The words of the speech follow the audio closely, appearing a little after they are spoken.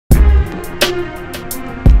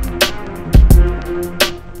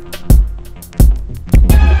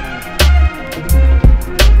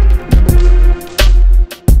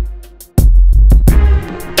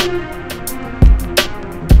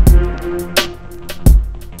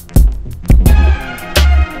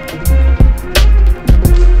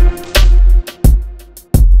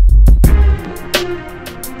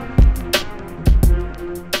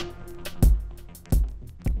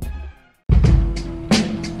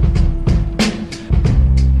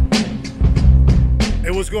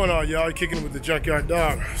what's going on, y'all? Kicking it with the Junkyard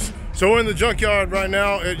Dog. So we're in the junkyard right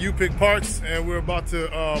now at U-Pick Parts, and we're about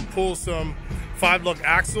to pull some 5-lug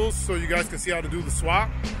axles so you guys can see how to do the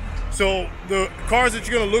swap. So the cars that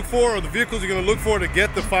you're going to look for, or the vehicles you're going to look for to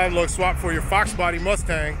get the 5-lug swap for your Foxbody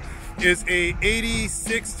Mustang, is a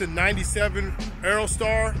 86 to 97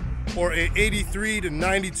 Aerostar or a 83 to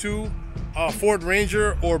 92 Ford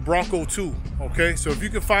Ranger or Bronco 2. Okay, so if you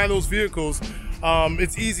can find those vehicles,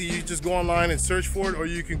 it's easy. You just go online and search for it, or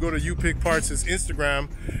you can go to U-Pick Parts' Instagram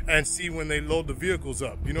and see when they load the vehicles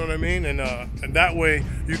up. You know what I mean? And that way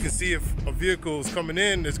you can see if a vehicle is coming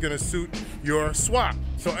in that's going to suit your swap.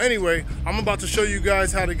 So anyway, I'm about to show you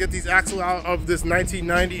guys how to get these axles out of this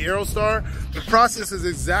 1990 Aerostar. The process is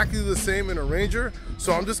exactly the same in a Ranger,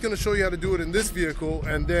 so I'm just going to show you how to do it in this vehicle,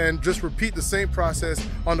 and then just repeat the same process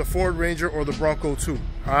on the Ford Ranger or the Bronco 2.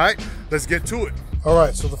 All right, let's get to it. All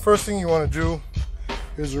right, so the first thing you want to do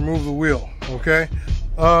is remove the wheel. Okay,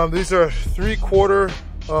 these are 3/4.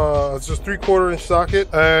 It's just 3/4 inch socket,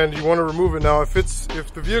 and you want to remove it. Now, if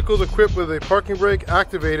the vehicle is equipped with a parking brake,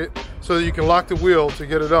 activate it so that you can lock the wheel to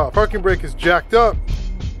get it off. Parking brake is jacked up.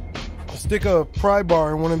 Stick a pry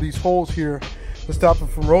bar in one of these holes here to stop it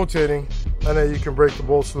from rotating, and then you can break the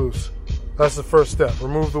bolts loose. That's the first step.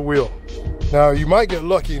 Remove the wheel. Now, you might get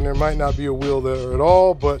lucky and there might not be a wheel there at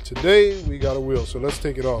all, but today we got a wheel, so let's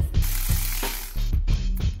take it off.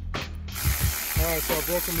 All right, so I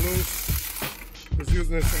broke them loose. Just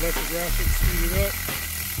using this electric ratchet to speed it up.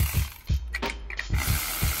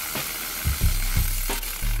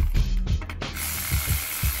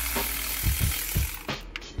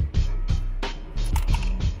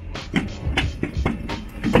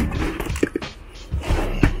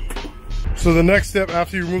 So the next step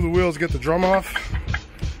after you remove the wheel is get the drum off.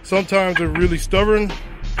 Sometimes they're really stubborn.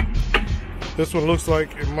 This one looks like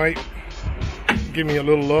it might give me a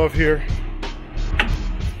little love here.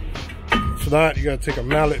 For that, you gotta take a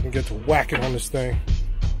mallet and get to whacking on this thing.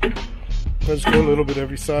 Let's go a little bit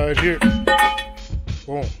every side here.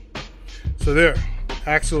 Boom. So there,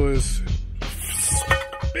 axle is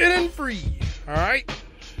spinning free. All right.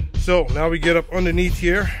 So now we get up underneath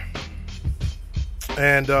here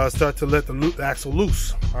and start to let the axle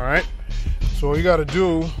loose. All right. So what you got to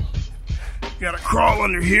do, you got to crawl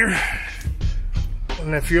under here.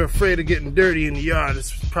 And if you're afraid of getting dirty in the yard,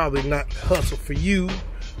 it's probably not the hustle for you.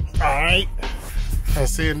 All right. And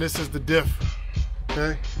saying this is the diff.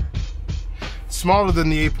 Okay. Smaller than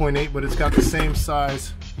the 8.8, but it's got the same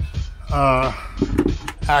size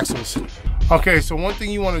axles. Okay, so one thing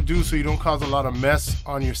you want to do so you don't cause a lot of mess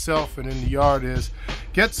on yourself and in the yard is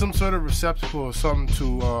get some sort of receptacle or something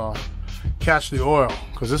to catch the oil,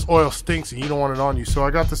 because this oil stinks and you don't want it on you. So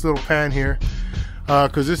I got this little pan here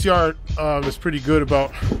because this yard is pretty good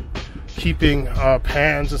about keeping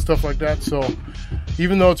pans and stuff like that. So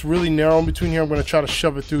even though it's really narrow in between here, I'm going to try to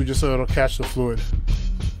shove it through just so it'll catch the fluid.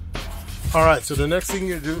 All right, so the next thing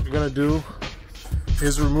you're going to do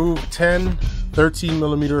is remove 10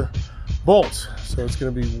 13mm bolts. So it's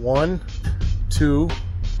going to be 1, 2,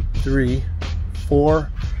 3,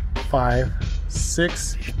 4, 5,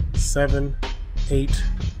 6, 7, 8,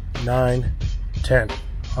 9, 10.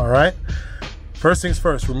 All right. First things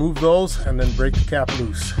first, remove those and then break the cap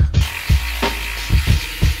loose.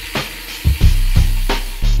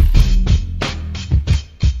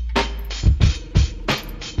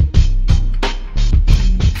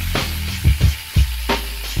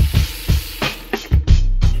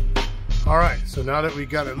 So now that we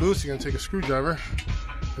got it loose, you're gonna take a screwdriver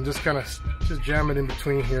and just kind of jam it in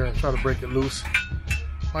between here and try to break it loose.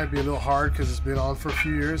 Might be a little hard because it's been on for a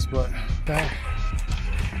few years, but bang.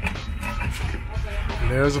 And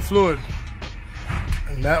there's the fluid.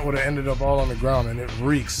 And that would have ended up all on the ground, and it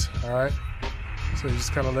reeks, all right? So you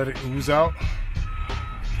just kind of let it ooze out.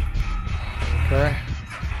 Okay?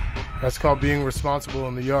 That's called being responsible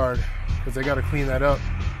in the yard, because they gotta clean that up.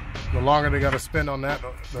 The longer they gotta spend on that,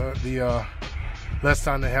 the less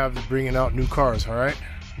time they have to bringing out new cars. All right,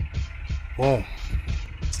 boom.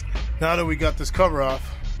 Now that we got this cover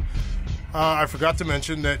off, I forgot to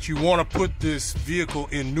mention that you want to put this vehicle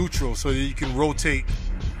in neutral so that you can rotate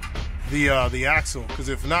the axle, because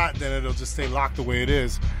if not, then it'll just stay locked the way it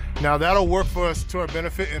is. Now that'll work for us to our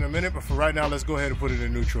benefit in a minute, but for right now, let's go ahead and put it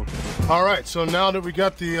in neutral. All right, so now that we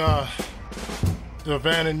got the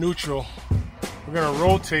van in neutral, we're gonna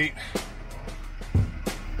rotate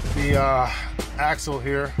the axle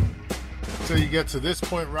here until you get to this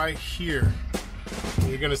point right here. And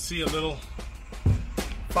you're gonna see a little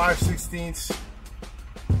 5/16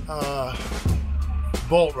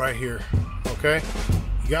 bolt right here. Okay,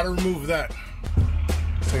 you got to remove that.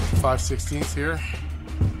 Take the 5/16 here,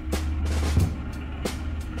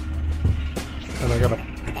 and I gotta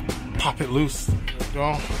pop it loose. There we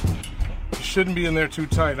go. It shouldn't be in there too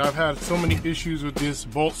tight. I've had so many issues with this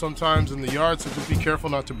bolt sometimes in the yard, so just be careful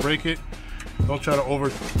not to break it. Don't try to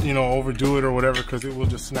overdo it or whatever, because it will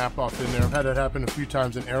just snap off in there. I've had it happen a few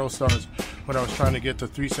times in Aerostars when I was trying to get the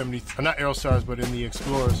 370, not Aerostars, but in the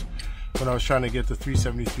Explorers when I was trying to get the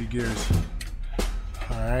 373 gears.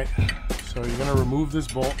 All right, so you're gonna remove this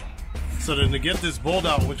bolt. So then to get this bolt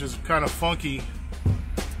out, which is kind of funky,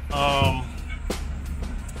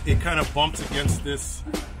 it kind of bumps against this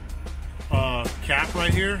cap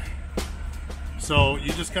right here. So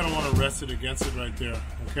you just kind of want to rest it against it right there,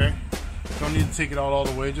 okay? Don't need to take it out all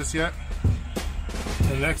the way just yet.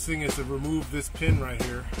 The next thing is to remove this pin right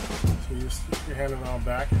here. So you stick your hand around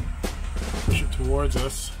back, push it towards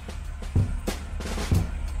us, and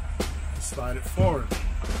slide it forward,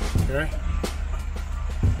 okay?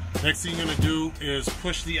 Next thing you're gonna do is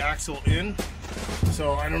push the axle in.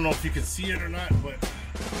 So I don't know if you can see it or not, but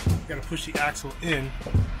you gotta push the axle in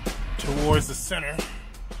towards the center,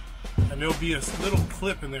 and there'll be a little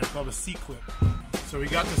clip in there called a C-clip. So we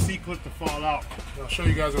got the C-clip to fall out. I'll show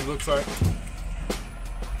you guys what it looks like.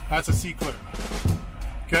 That's a C-clip,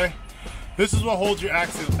 okay? This is what holds your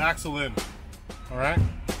axle in, all right?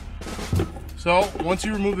 So once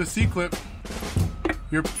you remove the C-clip,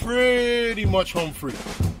 you're pretty much home free,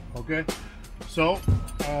 okay? So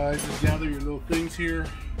just gather your little things here.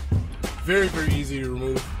 Very, very easy to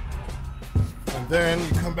remove. And then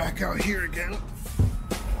you come back out here again.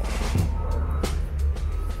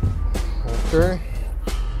 Okay.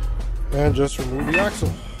 And just remove the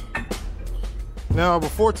axle. Now,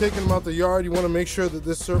 before taking them out the yard, you want to make sure that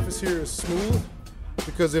this surface here is smooth,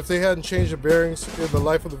 because if they hadn't changed the bearings in the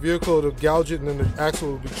life of the vehicle, it'll gouge it and then the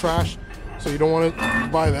axle will be trash. So you don't want to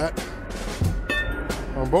buy that.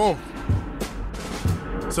 And boom.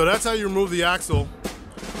 So that's how you remove the axle.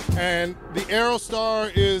 And the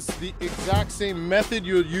Aerostar is the exact same method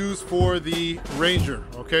you'll use for the Ranger,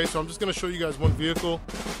 okay? So I'm just gonna show you guys one vehicle,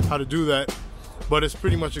 how to do that, but it's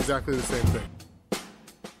pretty much exactly the same thing.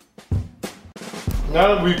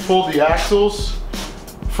 Now that we've pulled the axles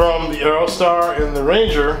from the Aerostar and the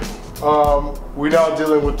Ranger, we're now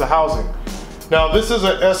dealing with the housing. Now this is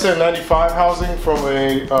an SN95 housing from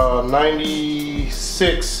a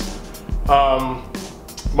 96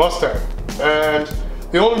 Mustang. And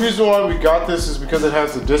the only reason why we got this is because it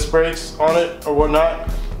has the disc brakes on it or whatnot.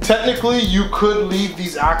 Technically, you could leave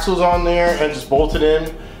these axles on there and just bolt it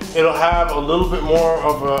in. It'll have a little bit more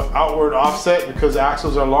of an outward offset because the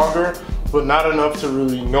axles are longer, but not enough to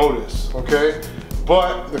really notice, okay?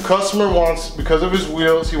 But the customer wants, because of his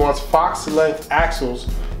wheels, he wants Fox length axles.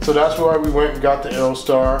 So that's why we went and got the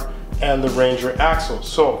Aerostar and the Ranger axles.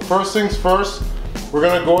 So first things first, we're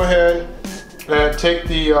gonna go ahead and take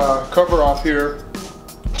the cover off here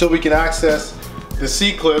so we can access the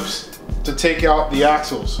C-clips to take out the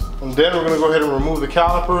axles. And then we're gonna go ahead and remove the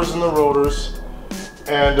calipers and the rotors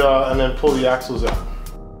and then pull the axles out.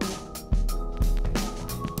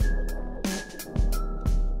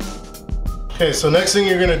 Okay, so next thing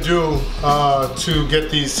you're gonna do to get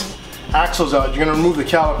these axles out, you're gonna remove the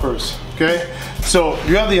calipers, okay? So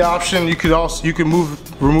you have the option, you can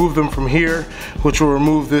remove them from here, which will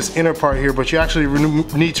remove this inner part here, but you actually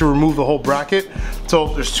need to remove the whole bracket.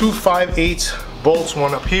 So there's two 5/8 bolts,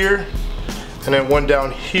 one up here and then one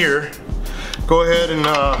down here. Go ahead and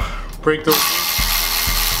break those.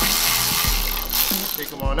 Take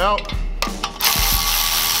them on out.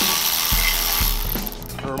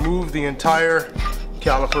 And remove the entire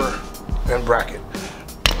caliper and bracket.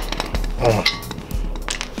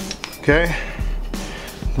 Okay.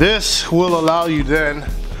 This will allow you then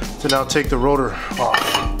to now take the rotor off.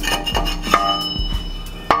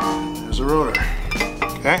 There's a rotor,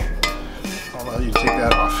 okay? I'll allow you to take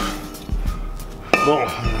that off. Boom,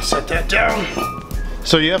 I'm gonna set that down.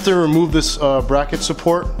 So you have to remove this bracket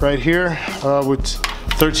support right here with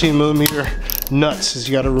 13mm nuts.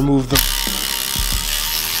 You gotta remove them.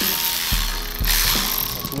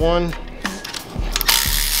 That's one.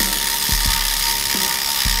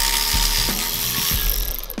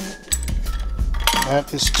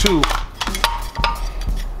 That is two.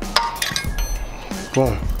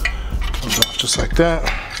 Boom. Comes off just like that.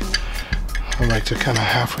 I like to kind of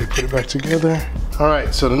halfway put it back together. All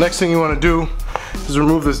right, so the next thing you want to do is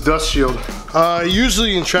remove this dust shield.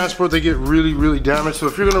 Usually in transport they get really, really damaged. So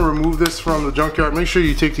if you're going to remove this from the junkyard, make sure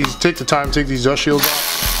you take the time to take these dust shields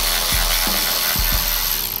off.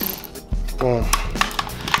 Boom.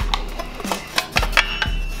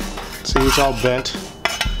 See, it's all bent.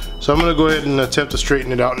 So I'm gonna go ahead and attempt to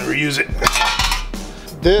straighten it out and reuse it.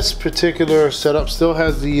 This particular setup still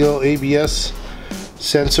has the yall ABS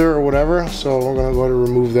sensor or whatever, so we're gonna go ahead and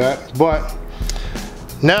remove that. But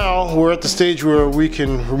now we're at the stage where we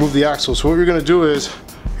can remove the axle. So what you're gonna do is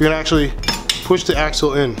you're gonna actually push the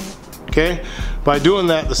axle in, okay? By doing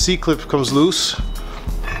that, the C-clip comes loose.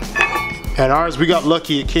 And ours, we got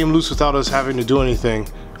lucky, it came loose without us having to do anything.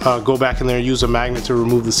 Go back in there and use a magnet to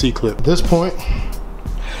remove the C-clip. At this point,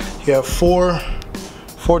 you have 4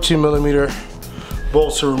 14mm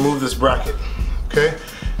bolts to remove this bracket, okay?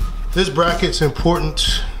 This bracket's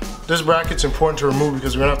important. This bracket's important to remove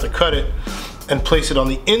because we're gonna have to cut it and place it on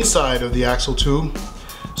the inside of the axle tube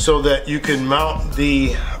so that you can mount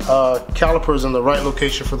the calipers in the right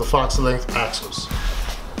location for the Fox length axles.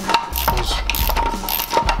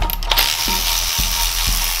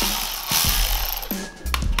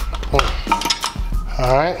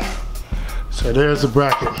 All right, so there's the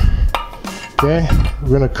bracket. Okay,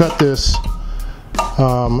 we're gonna cut this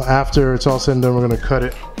after it's all said and done. We're gonna cut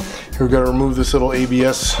it. Here we gotta remove this little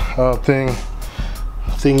ABS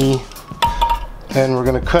thingy, and we're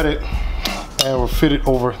gonna cut it and we'll fit it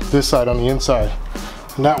over this side on the inside,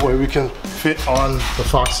 and that way we can fit on the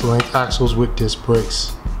Fox length axles with disc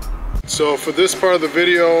brakes. So for this part of the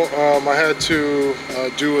video, I had to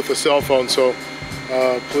do with a cell phone, so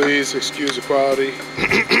please excuse the quality.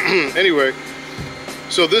 Anyway,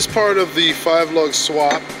 so this part of the 5-lug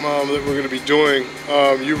swap that we're going to be doing,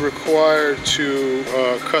 you're required to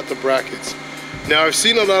cut the brackets. Now I've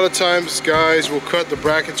seen a lot of times guys will cut the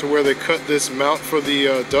bracket to where they cut this mount for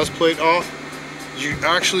the dust plate off. You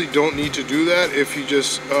actually don't need to do that if you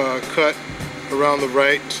just cut around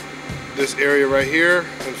this area right here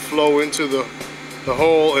and flow into the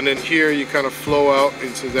hole, and then here you kind of flow out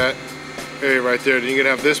into that area right there. Then you're gonna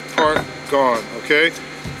have this part gone, okay?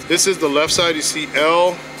 This is the left side, you see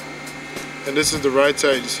L, and this is the right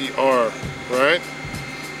side, you see R, right?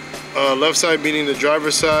 Left side meaning the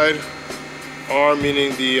driver's side, R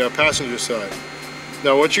meaning the passenger side.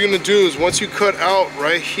 Now what you're gonna do is once you cut out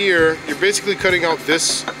right here, you're basically cutting out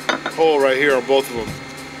this hole right here on both of them,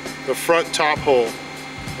 the front top hole,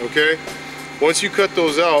 okay? Once you cut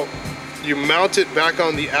those out, you mount it back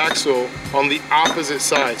on the axle on the opposite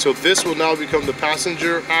side. So this will now become the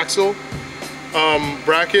passenger axle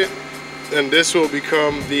bracket, and this will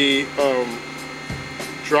become the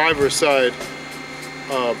driver's side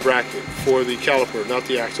bracket for the caliper, not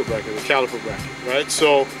the axle bracket, the caliper bracket, right?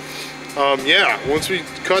 So yeah, once we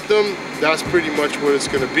cut them, that's pretty much what it's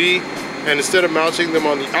gonna be. And instead of mounting them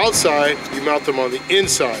on the outside, you mount them on the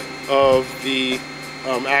inside of the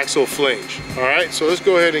axle flange. All right, so let's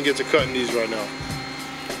go ahead and get to cutting these right now.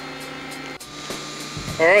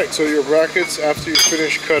 All right, so your brackets after you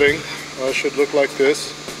finish cutting should look like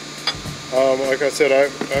this. Like I said,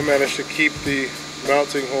 I managed to keep the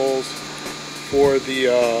mounting holes for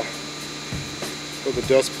the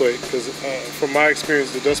dust plate because from my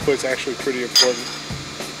experience, the dust plate's actually pretty important.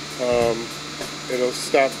 It'll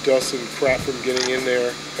stop dust and crap from getting in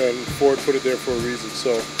there, and Ford put it there for a reason.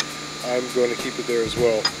 So I'm going to keep it there as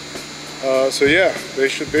well. So yeah, they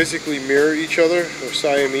should basically mirror each other, or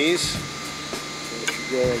Siamese. So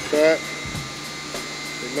if you go like that,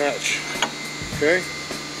 they match. Okay?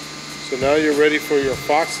 So now you're ready for your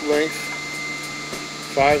Fox length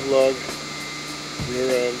 5-lug rear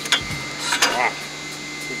end swap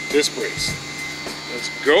with disc brakes. Let's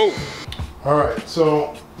go! Alright,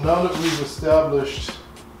 so now that we've established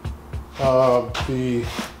the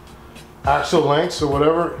axle lengths or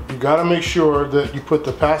whatever, you got to make sure that you put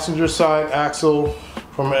the passenger side axle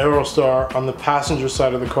from Aerostar on the passenger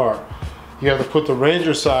side of the car. You have to put the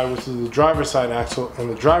Ranger side, which is the driver's side axle, on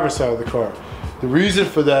the driver's side of the car. The reason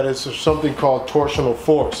for that is there's something called torsional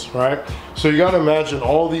force, right? So you got to imagine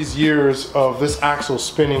all these years of this axle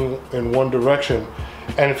spinning in one direction,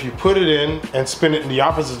 and if you put it in and spin it in the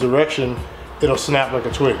opposite direction, it'll snap like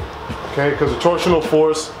a twig, okay? Because the torsional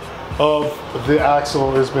force of the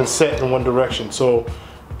axle has been set in one direction. So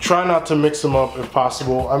try not to mix them up if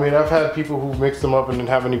possible. I mean, I've had people who mix them up and didn't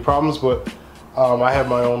have any problems, but I have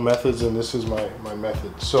my own methods, and this is my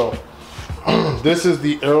method. So this is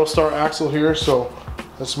the Aerostar axle here. So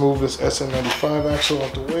let's move this SM95 axle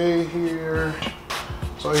out the way here.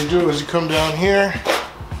 So all you do is you come down here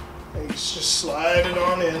and you just slide it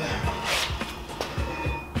on in.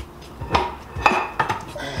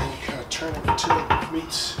 And you kind of turn it until it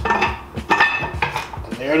meets.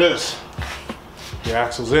 And there it is. Your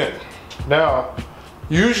axle's in. Now,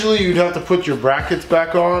 usually you'd have to put your brackets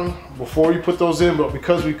back on before you put those in, but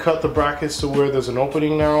because we cut the brackets to where there's an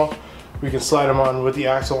opening now, we can slide them on with the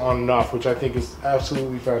axle on and off, which I think is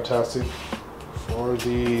absolutely fantastic. For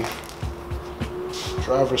the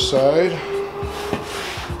driver's side,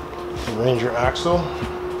 the Ranger axle.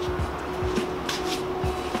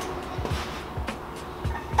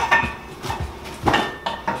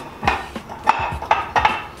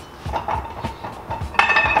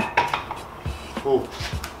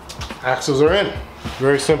 axles are in.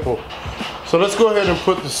 Very simple. So let's go ahead and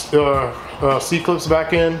put the C-clips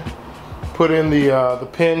back in, put in the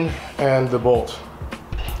pin and the bolt.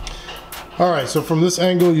 All right, so from this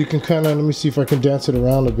angle you can kind of, let me see if I can dance it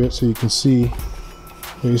around a bit so you can see.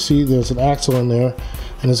 You see there's an axle in there,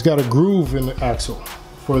 and it's got a groove in the axle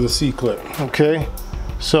for the C-clip. Okay,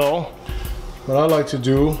 so what I like to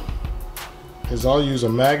do is I'll use a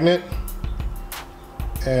magnet,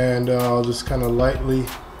 and I'll just kind of lightly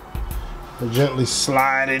or gently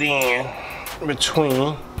slide it in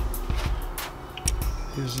between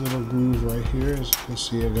these little grooves right here. As you can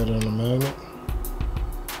see, I got it on the magnet.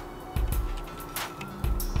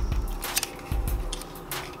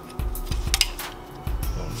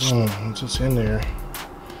 Boom, once it's in there,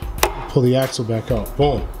 pull the axle back out.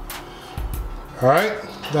 Boom. All right,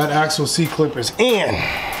 that axle C-clip is in.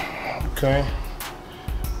 Okay.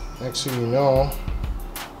 Next thing you know,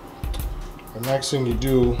 the next thing you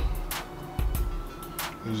do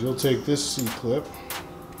is you'll take this C-clip,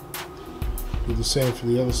 do the same for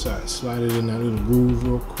the other side. Slide it in that little groove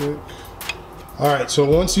real quick. All right, so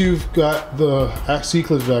once you've got the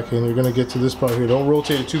C-clips back in, you're gonna get to this part here. Don't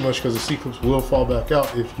rotate it too much because the C-clips will fall back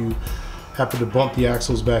out if you happen to bump the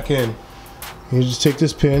axles back in. You just take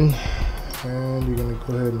this pin and you're gonna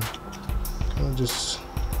go ahead and kind of just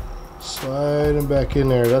slide them back in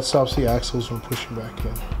there. That stops the axles from pushing back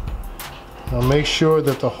in. Now make sure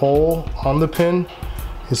that the hole on the pin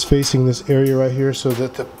is facing this area right here so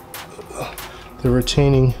that the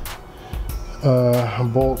retaining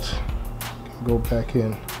bolt can go back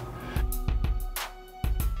in.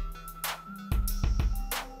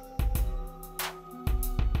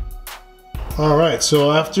 All right,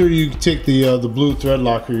 so after you take the blue thread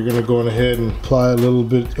locker, you're gonna go ahead and apply a little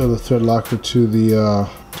bit of the thread locker to the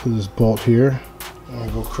to this bolt here. I'm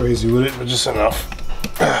gonna go crazy with it, but just enough.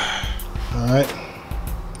 All right,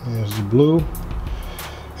 there's the blue.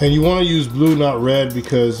 And you want to use blue, not red,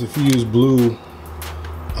 because if you use blue,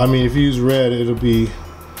 if you use red, it'll be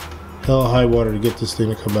hell high water to get this thing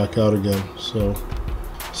to come back out again. So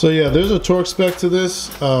yeah, there's a torque spec to this.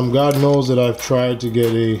 God knows that I've tried to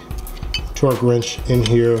get a torque wrench in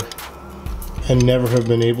here and never have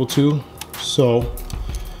been able to. So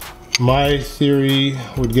my theory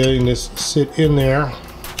with getting this sit in there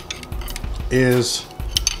is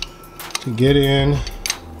to get in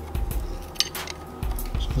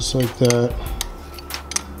just like that.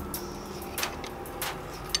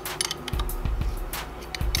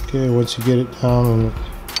 Okay, once you get it down and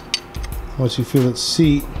once you feel it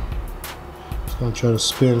seat, it's going to try to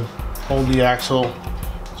spin. Hold the axle,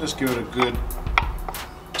 just give it a good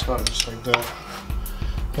tug, just like that.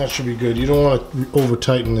 That should be good. You don't want to over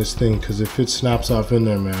tighten this thing, because if it snaps off in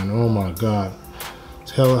there, man, oh my god,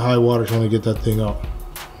 it's hell high water trying to get that thing up.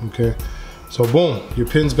 Okay, so boom, your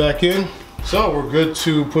pin's back in. So we're good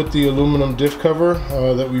to put the aluminum diff cover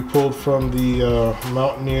that we pulled from the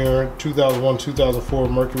Mountaineer 2001-2004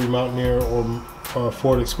 Mercury Mountaineer or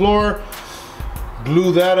Ford Explorer.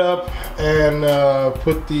 Glue that up and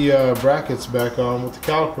put the brackets back on with the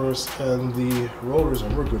calipers and the rollers,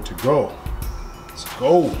 and we're good to go. Let's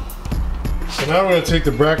go. So now we're going to take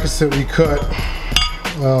the brackets that we cut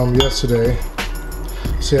yesterday.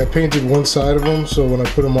 See, I painted one side of them, so when I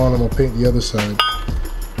put them on, I'm going to paint the other side.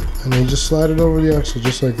 And then just slide it over the axle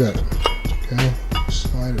just like that. Okay,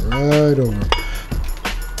 slide it right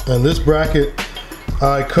over. And this bracket,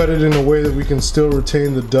 I cut it in a way that we can still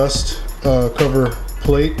retain the dust cover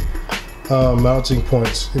plate mounting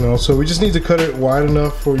points. You know, so we just need to cut it wide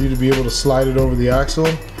enough for you to be able to slide it over the axle.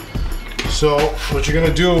 So what you're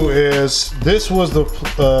gonna do is, this was the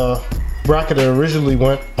bracket that originally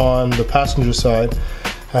went on the passenger side,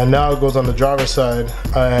 and now it goes on the driver's side,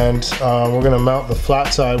 and we're gonna mount the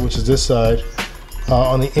flat side, which is this side,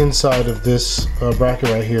 on the inside of this bracket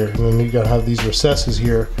right here. And then you gotta have these recesses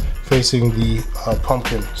here facing the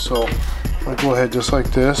pumpkin. So I'll go ahead just like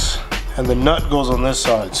this, and the nut goes on this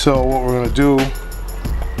side. So what we're gonna do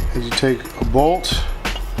is you take a bolt,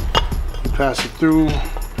 you pass it through,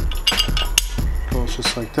 goes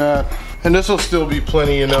just like that. And this will still be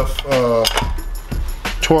plenty enough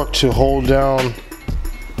torque to hold down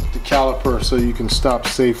the caliper so you can stop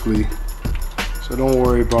safely. So don't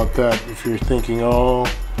worry about that. If you're thinking, oh,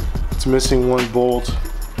 it's missing one bolt,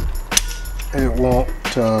 it won't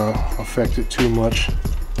affect it too much.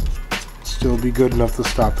 Still be good enough to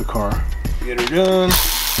stop the car. Get her done.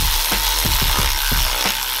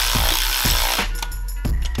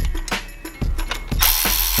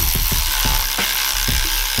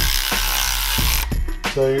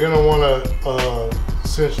 So you're gonna wanna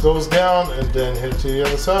cinch those down and then head to the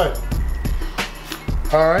other side.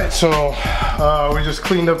 All right, so we just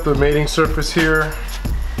cleaned up the mating surface here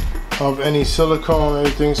of any silicone or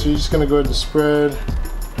anything. So you're just gonna go ahead and spread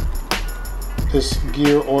this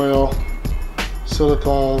gear oil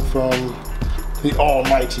silicone from the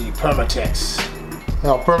almighty Permatex.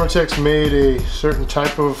 Now Permatex made a certain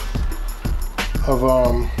type of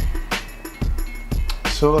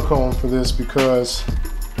silicone for this because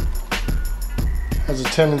it has a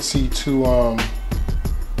tendency to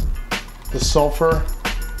the sulfur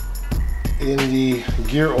in the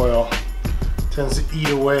gear oil tends to eat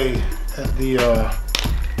away at the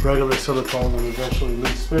regular silicone and eventually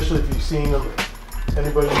leaks, especially if you've seen them,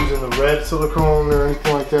 anybody using the red silicone or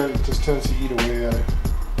anything like that, it just tends to eat away at it.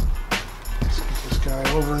 Let's get this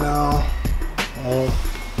guy over now.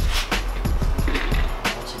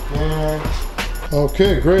 Once again.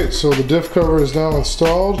 Okay, great. So the diff cover is now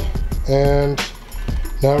installed, and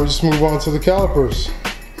now we just move on to the calipers,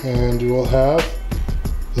 and we'll have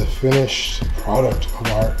the finished product of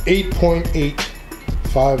our 8.8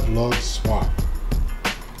 5-lug swap.